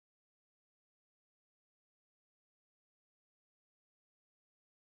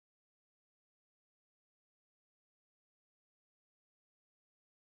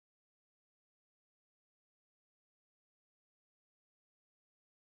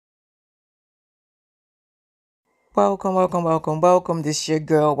Welcome. This your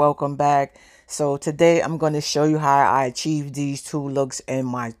girl. Welcome back. So today I'm going to show you how I achieve these two looks in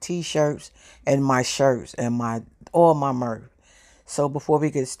my t-shirts and my shirts and my all my merch. So before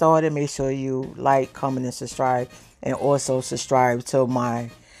we get started, make sure you like, comment, and subscribe, and also subscribe to my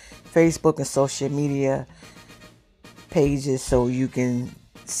Facebook and social media pages so you can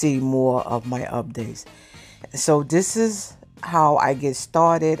see more of my updates. So this is how I get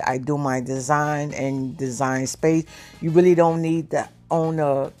started. I do my design and design space. You really don't need to own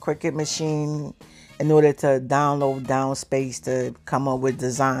a Cricut machine in order to download down space to come up with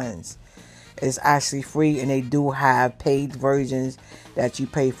designs. It's actually free, and they do have paid versions that you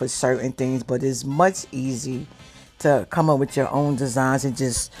pay for certain things, but it's much easy to come up with your own designs and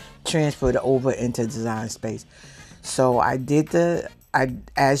just transfer it over into design space. So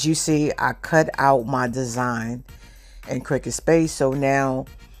as you see, I cut out my design in Cricut Space. So now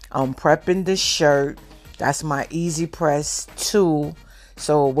I'm prepping the shirt. That's my easy press tool.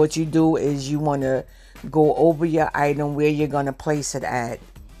 So what you do is you want to go over your item where you're going to place it at,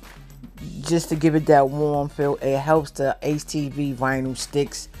 just to give it that warm feel. It helps the HTV vinyl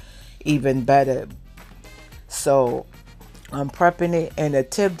sticks even better. So I'm prepping it, and a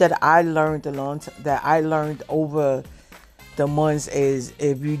tip that I learned over the months is,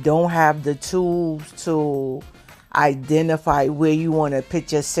 if you don't have the tools to identify where you want to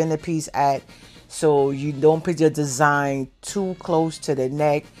put your centerpiece at, so you don't put your design too close to the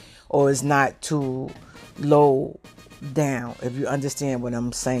neck or it's not too low down, if you understand what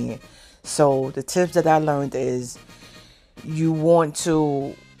I'm saying. So the tips that I learned is, you want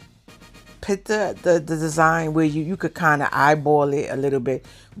to put the design where you could kind of eyeball it a little bit,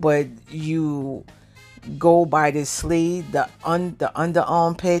 but you go by the sleeve, the under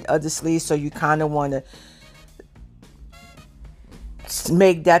armpit of the sleeve. So you kind of want to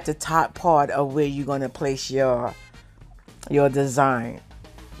make that the top part of where you're going to place your design.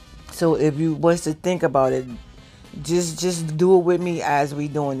 So if you was to think about it, just do it with me as we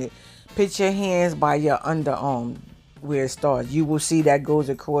doing it. Put your hands by your underarm where it starts. You will see that goes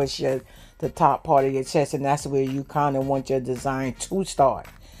across the top part of your chest, and that's where you kind of want your design to start.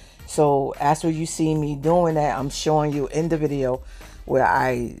 So as what you see me doing that, I'm showing you in the video where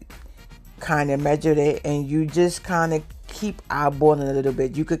I kind of measured it, and you just kind of keep eyeballing a little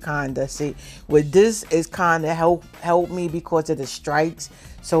bit. You could kind of see with this is kind of help me because of the strikes.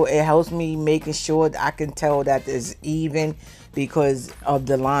 So it helps me making sure that I can tell that it's even because of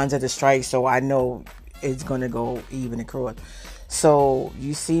the lines of the strikes. So I know it's gonna go even across. So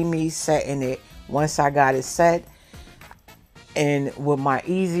you see me setting it. Once I got it set, and with my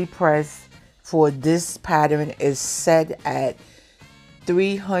easy press for this pattern is set at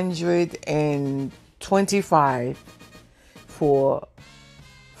 325 for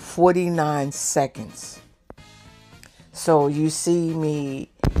 49 seconds. So you see me,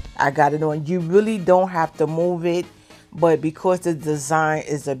 I got it on. You really don't have to move it, but because the design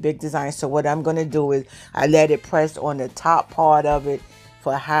is a big design, so what I'm going to do is I let it press on the top part of it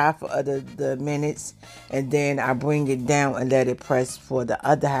for half of the minutes, and then I bring it down and let it press for the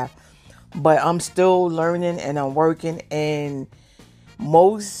other half. But I'm still learning and I'm working, and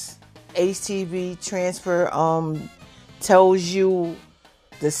most HTV transfer tells you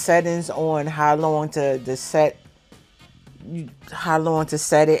the settings on how long to set it,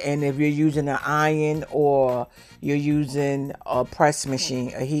 and if you're using an iron or you're using a press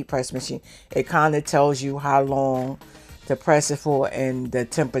machine, a heat press machine, it kind of tells you how long to press it for and the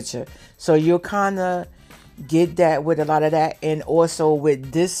temperature. So you'll kind of get that with a lot of that. And also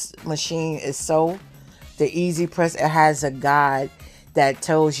with this machine is so the easy press, it has a guide that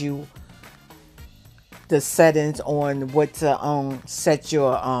tells you the settings on what to set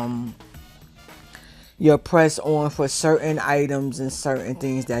your press on for certain items and certain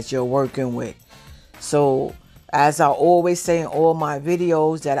things that you're working with. So as I always say in all my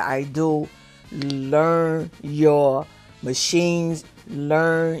videos that I do, learn your machines,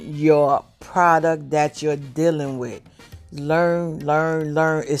 learn your product that you're dealing with. Learn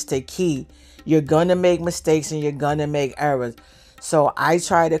is the key. You're gonna make mistakes and you're gonna make errors. So I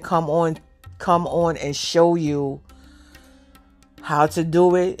try to come on and show you how to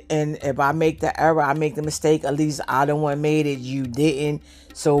do it, and if I make the error, I make the mistake, at least I the one made it, you didn't.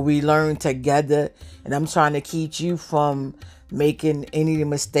 So we learn together, and I'm trying to keep you from making any of the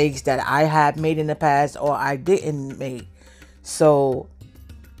mistakes that I have made in the past or I didn't make. So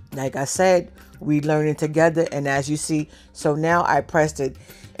like I said, we learning together, and as you see, so now I pressed it,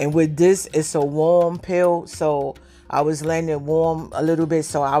 and with this it's a warm pill, so I was letting it warm a little bit,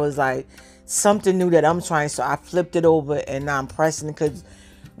 so I was like, something new that I'm trying, so I flipped it over and now I'm pressing it, because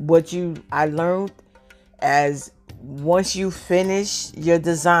I learned as once you finish your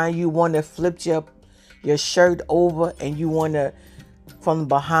design, you want to flip your shirt over, and you want to, from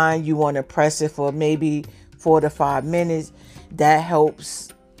behind, you want to press it for maybe 4 to 5 minutes. That helps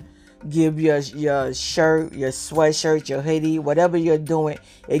give your shirt, your sweatshirt, your hoodie, whatever you're doing,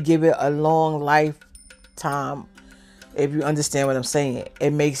 it give it a long lifetime. If you understand what I'm saying,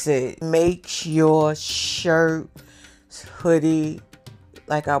 it makes your shirt, hoodie,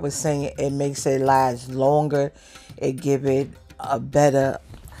 like I was saying, it makes it last longer. It give it a better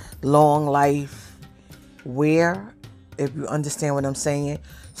long life wear, if you understand what I'm saying.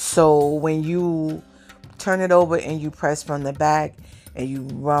 So when you turn it over and you press from the back and you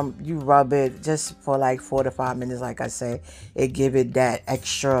rub it just for like 4 to 5 minutes, like I said, it give it that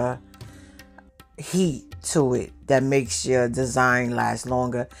extra heat to it that makes your design last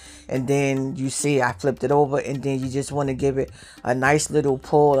longer. And then you see I flipped it over, and then you just want to give it a nice little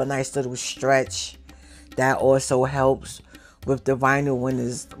pull, a nice little stretch. That also helps with the vinyl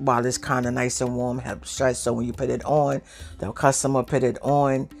while it's kind of nice and warm, helps stretch. So when you put it on, the customer put it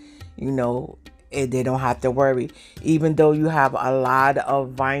on, you know, they don't have to worry. Even though you have a lot of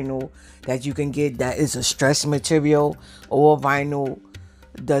vinyl that you can get that is a stretch material, or vinyl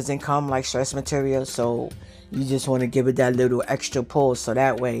doesn't come like stretch material, so you just want to give it that little extra pull, so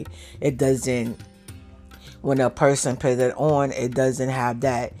that way it doesn't, when a person put it on, it doesn't have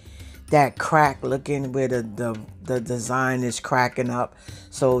that crack looking where the design is cracking up.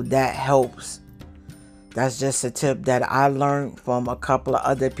 So that helps. That's just a tip that I learned from a couple of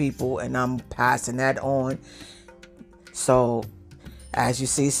other people, and I'm passing that on. So as you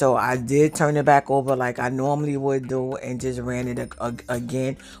see, so I did turn it back over like I normally would do, and just ran it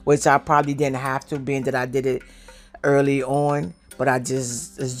again, which I probably didn't have to, being that I did it early on, but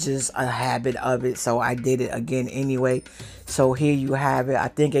it's just a habit of it, so I did it again anyway. So here you have it. I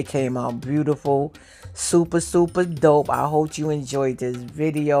think it came out beautiful, super dope. I hope you enjoyed this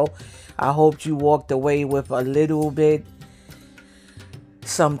video. I hope you walked away with a little bit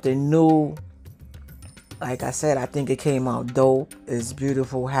something new. Like I said, I think it came out dope. It's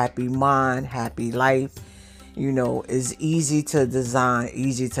beautiful. Happy mind, happy life. You know, it's easy to design,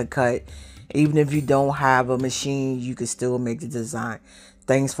 easy to cut. Even if you don't have a machine, you can still make the design.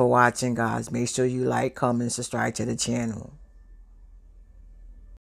 Thanks for watching, guys. Make sure you like, comment, subscribe to the channel.